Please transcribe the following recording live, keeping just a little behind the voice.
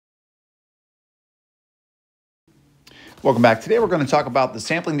Welcome back. Today we're going to talk about the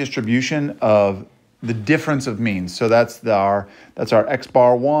sampling distribution of the difference of means. So that's our x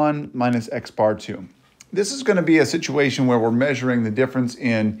bar 1 minus x bar 2. This is going to be a situation where we're measuring the difference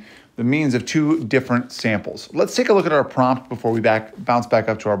in the means of two different samples. Let's take a look at our prompt before we bounce back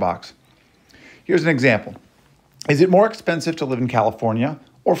up to our box. Here's an example. Is it more expensive to live in California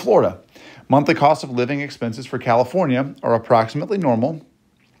or Florida? Monthly cost of living expenses for California are approximately normal,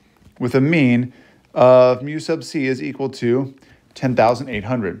 with a mean of mu sub c is equal to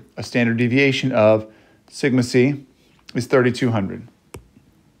 10,800. A standard deviation of sigma c is 3,200.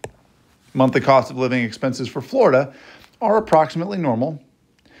 Monthly cost of living expenses for Florida are approximately normal,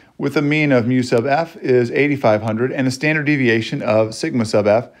 with a mean of mu sub f is 8,500 and a standard deviation of sigma sub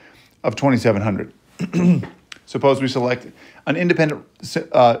f of 2,700. Suppose we select independent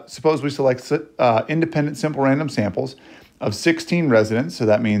simple random samples of 16 residents, so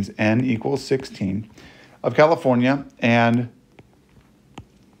that means n equals 16, of California and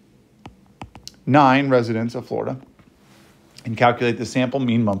 9 residents of Florida, and calculate the sample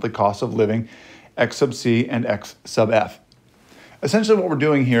mean monthly cost of living x sub c and x sub f. Essentially what we're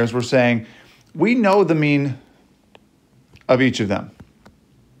doing here is we're saying we know the mean of each of them,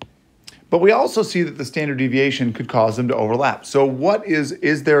 but we also see that the standard deviation could cause them to overlap. So what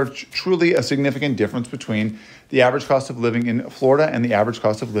is there truly a significant difference between the average cost of living in Florida and the average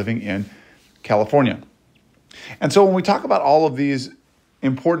cost of living in California? And so when we talk about all of these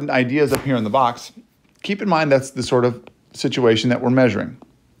important ideas up here in the box, keep in mind that's the sort of situation that we're measuring.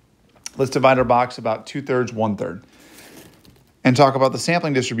 Let's divide our box about 2/3, 1/3, and talk about the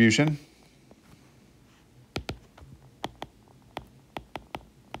sampling distribution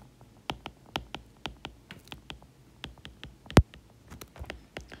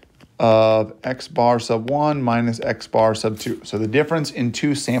of x bar sub 1 minus x bar sub 2. So the difference in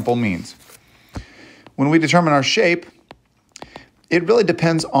two sample means. When we determine our shape, it really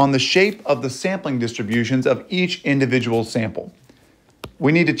depends on the shape of the sampling distributions of each individual sample.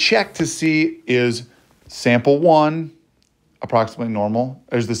 We need to check to see, is sample 1 approximately normal?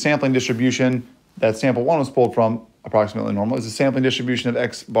 Is the sampling distribution that sample 1 was pulled from approximately normal? Is the sampling distribution of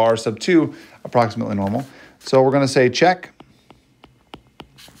x bar sub 2 approximately normal? So we're going to say check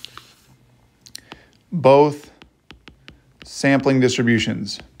both sampling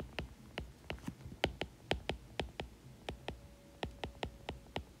distributions.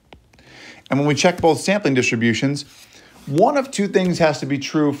 And when we check both sampling distributions, one of two things has to be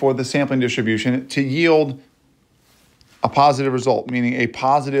true for the sampling distribution to yield a positive result, meaning a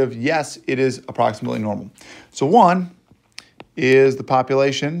positive, yes, it is approximately normal. So one is the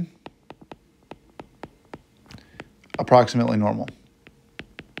population approximately normal.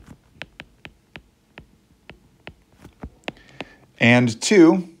 And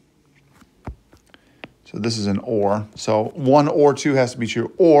two, so this is an or, so 1 or 2 has to be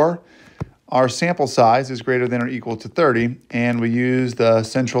true, or our sample size is greater than or equal to 30, and we use the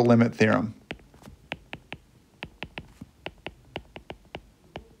central limit theorem.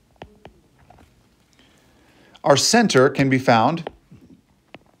 Our center can be found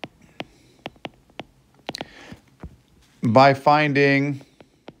by finding,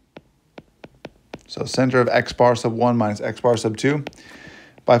 so center of x bar sub 1 minus x bar sub 2,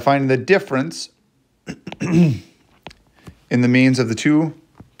 by finding the difference in the means of the two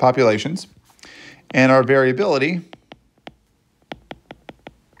populations. And our variability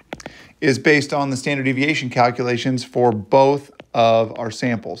is based on the standard deviation calculations for both of our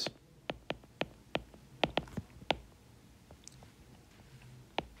samples.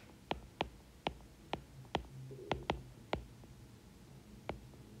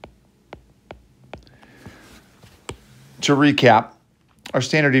 To recap, our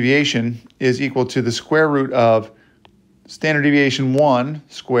standard deviation is equal to the square root of standard deviation 1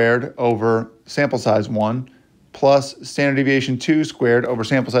 squared over sample size 1 plus standard deviation 2 squared over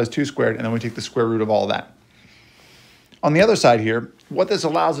sample size 2 squared, and then we take the square root of all of that. On the other side here, what this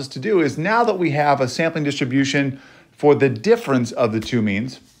allows us to do is now that we have a sampling distribution for the difference of the two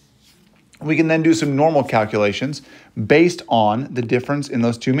means, we can then do some normal calculations based on the difference in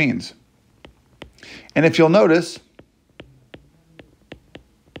those two means. And if you'll notice,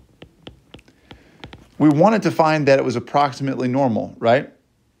 we wanted to find that it was approximately normal, right?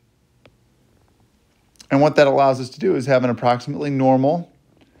 And what that allows us to do is have an approximately normal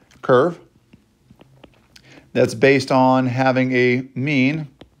curve that's based on having a mean,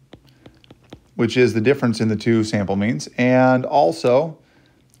 which is the difference in the two sample means, and also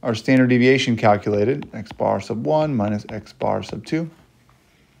our standard deviation calculated, x bar sub 1 minus x bar sub 2.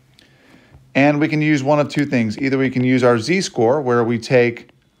 And we can use one of two things. Either we can use our z-score, where we take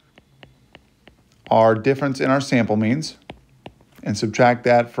our difference in our sample means and subtract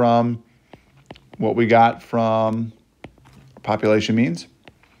that from what we got from population means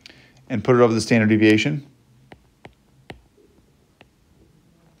and put it over the standard deviation.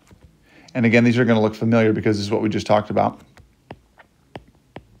 And again, these are going to look familiar because this is what we just talked about.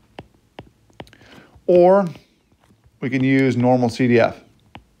 Or we can use normal CDF.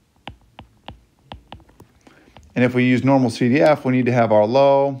 And if we use normal CDF, we need to have our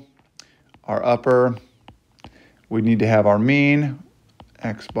low, our upper, we need to have our mean,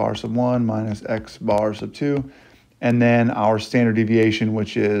 x bar sub 1 minus x bar sub 2, and then our standard deviation,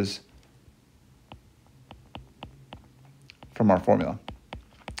 which is from our formula.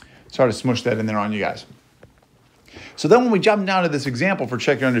 Sorry to smush that in there on you guys. So then when we jump down to this example for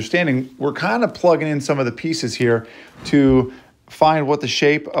check your understanding, we're kind of plugging in some of the pieces here to find what the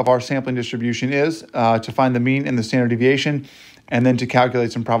shape of our sampling distribution is, to find the mean and the standard deviation, and then to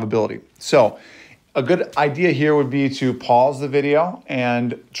calculate some probability. So a good idea here would be to pause the video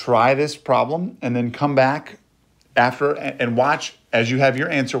and try this problem and then come back after and watch, as you have your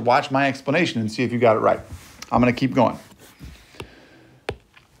answer, watch my explanation and see if you got it right. I'm going to keep going.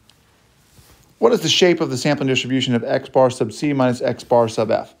 What is the shape of the sampling distribution of x bar sub c minus x bar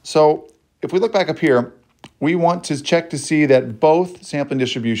sub f? So if we look back up here, we want to check to see that both sampling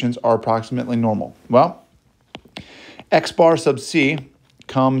distributions are approximately normal. Well, x bar sub c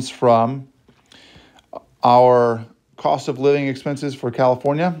comes from our cost of living expenses for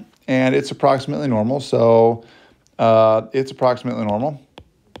California, and it's approximately normal. So it's approximately normal.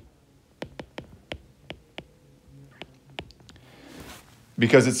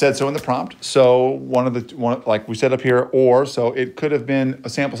 Because it said so in the prompt. So like we said up here, or, so it could have been a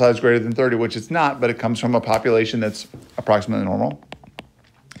sample size greater than 30, which it's not, but it comes from a population that's approximately normal.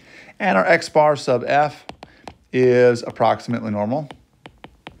 And our x bar sub f is approximately normal.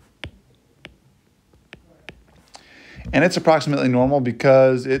 And it's approximately normal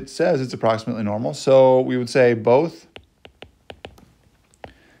because it says it's approximately normal. So we would say both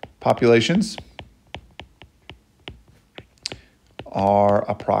populations are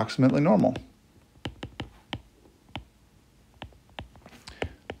approximately normal.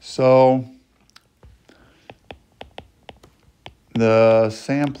 So the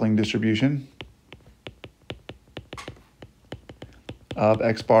sampling distribution of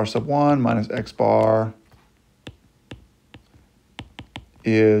x bar sub 1 minus x bar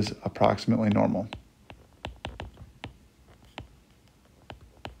is approximately normal.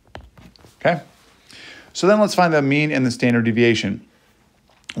 Okay? So then let's find the mean and the standard deviation.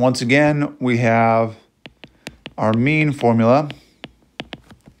 Once again, we have our mean formula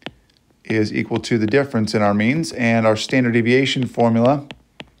is equal to the difference in our means, and our standard deviation formula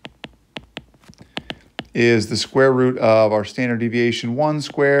is the square root of our standard deviation 1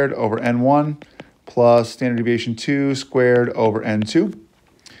 squared over n1 plus standard deviation 2 squared over n2.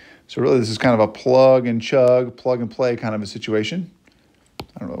 So really this is kind of a plug and chug, plug and play kind of a situation. I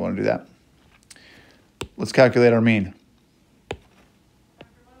don't really want to do that. Let's calculate our mean.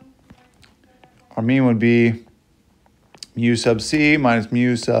 Our mean would be mu sub c minus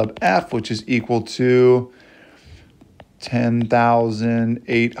mu sub f, which is equal to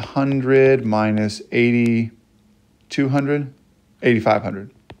 10,800 minus 8,200,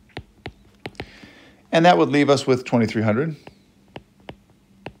 8,500. And that would leave us with 2,300.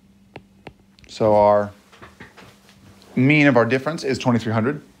 So our mean of our difference is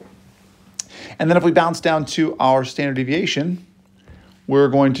 2,300. And then if we bounce down to our standard deviation, we're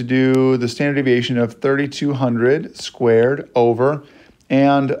going to do the standard deviation of 3,200 squared over,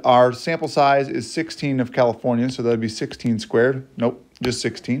 and our sample size is 16 of California, so that would be 16 squared. Nope, just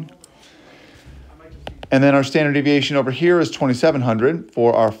 16. And then our standard deviation over here is 2,700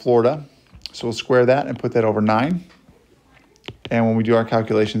 for our Florida. So we'll square that and put that over 9. And when we do our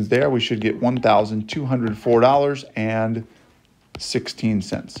calculations there, we should get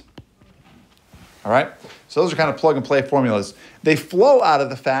 $1,204.16. All right, so those are kind of plug and play formulas. They flow out of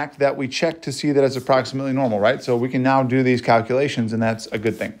the fact that we check to see that it's approximately normal, right? So we can now do these calculations, and that's a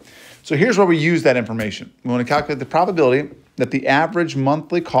good thing. So here's where we use that information. We want to calculate the probability that the average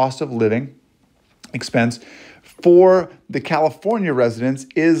monthly cost of living expense for the California residents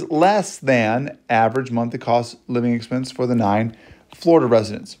is less than average monthly cost living expense for the 9 Florida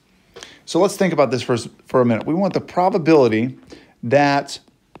residents. So let's think about this for a minute. We want the probability that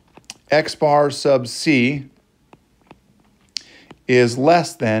x bar sub c is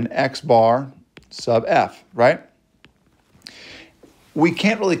less than x bar sub f, right? We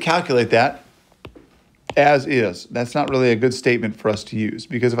can't really calculate that as is. That's not really a good statement for us to use,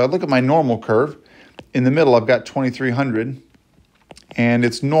 because if I look at my normal curve, in the middle I've got 2,300, and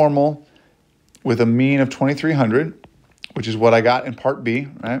it's normal with a mean of 2,300, which is what I got in part B,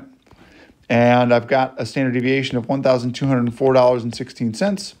 right? And I've got a standard deviation of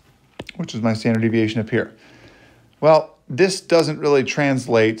 $1,204.16, which is my standard deviation up here. Well, this doesn't really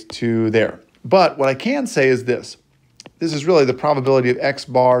translate to there. But what I can say is this. This is really the probability of x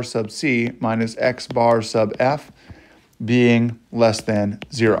bar sub c minus x bar sub f being less than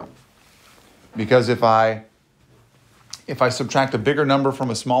 0. Because if I subtract a bigger number from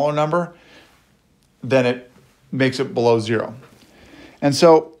a smaller number, then it makes it below 0. And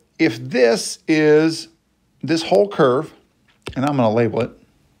so if this is this whole curve, and I'm going to label it,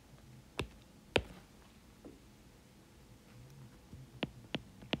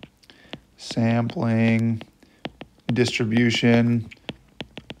 sampling distribution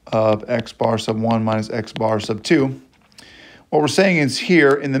of x bar sub 1 minus x bar sub 2, what we're saying is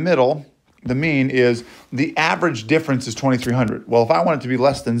here in the middle, the mean is the average difference is 2,300. Well, if I want it to be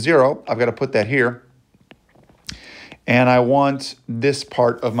less than 0, I've got to put that here. And I want this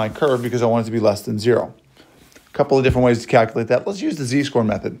part of my curve because I want it to be less than 0. A couple of different ways to calculate that. Let's use the z-score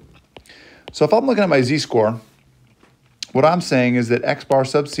method. So if I'm looking at my z-score, what I'm saying is that x bar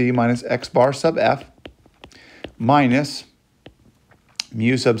sub c minus x bar sub f minus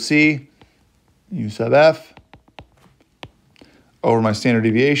mu sub c, mu sub f, over my standard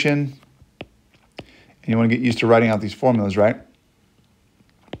deviation. And you want to get used to writing out these formulas, right?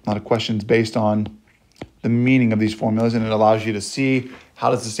 A lot of questions based on the meaning of these formulas, and it allows you to see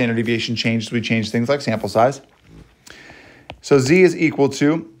how does the standard deviation change as we change things like sample size. So z is equal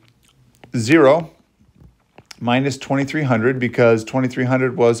to 0 minus 2,300 because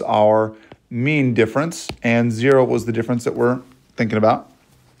 2,300 was our mean difference and 0 was the difference that we're thinking about.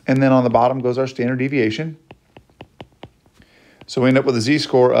 And then on the bottom goes our standard deviation. So we end up with a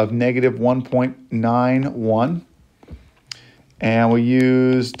z-score of negative 1.91. And we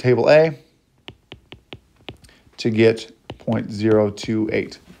use table A to get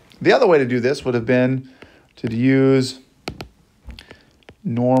 0.028. The other way to do this would have been to use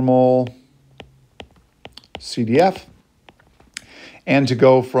Normalcdf and to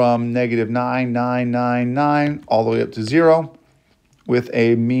go from negative 9,999 all the way up to 0 with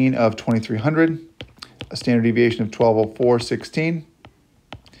a mean of 2,300, a standard deviation of 1204.16,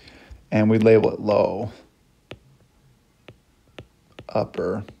 and we label it low,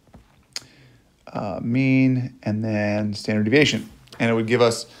 upper, mean, and then standard deviation. And it would give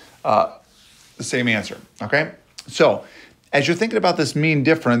us the same answer, okay? So as you're thinking about this mean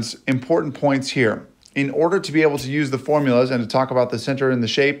difference, important points here. In order to be able to use the formulas and to talk about the center and the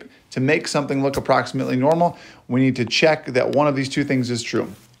shape to make something look approximately normal, we need to check that one of these two things is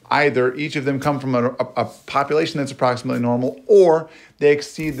true. Either each of them come from a population that's approximately normal, or they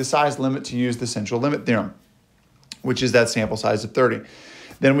exceed the size limit to use the central limit theorem, which is that sample size of 30.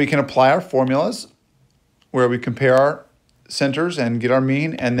 Then we can apply our formulas where we compare our centers and get our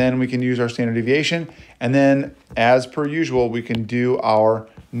mean, and then we can use our standard deviation. And then, as per usual, we can do our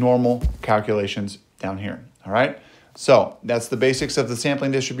normal calculations down here, all right? So that's the basics of the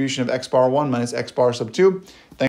sampling distribution of x bar 1 minus x bar sub 2.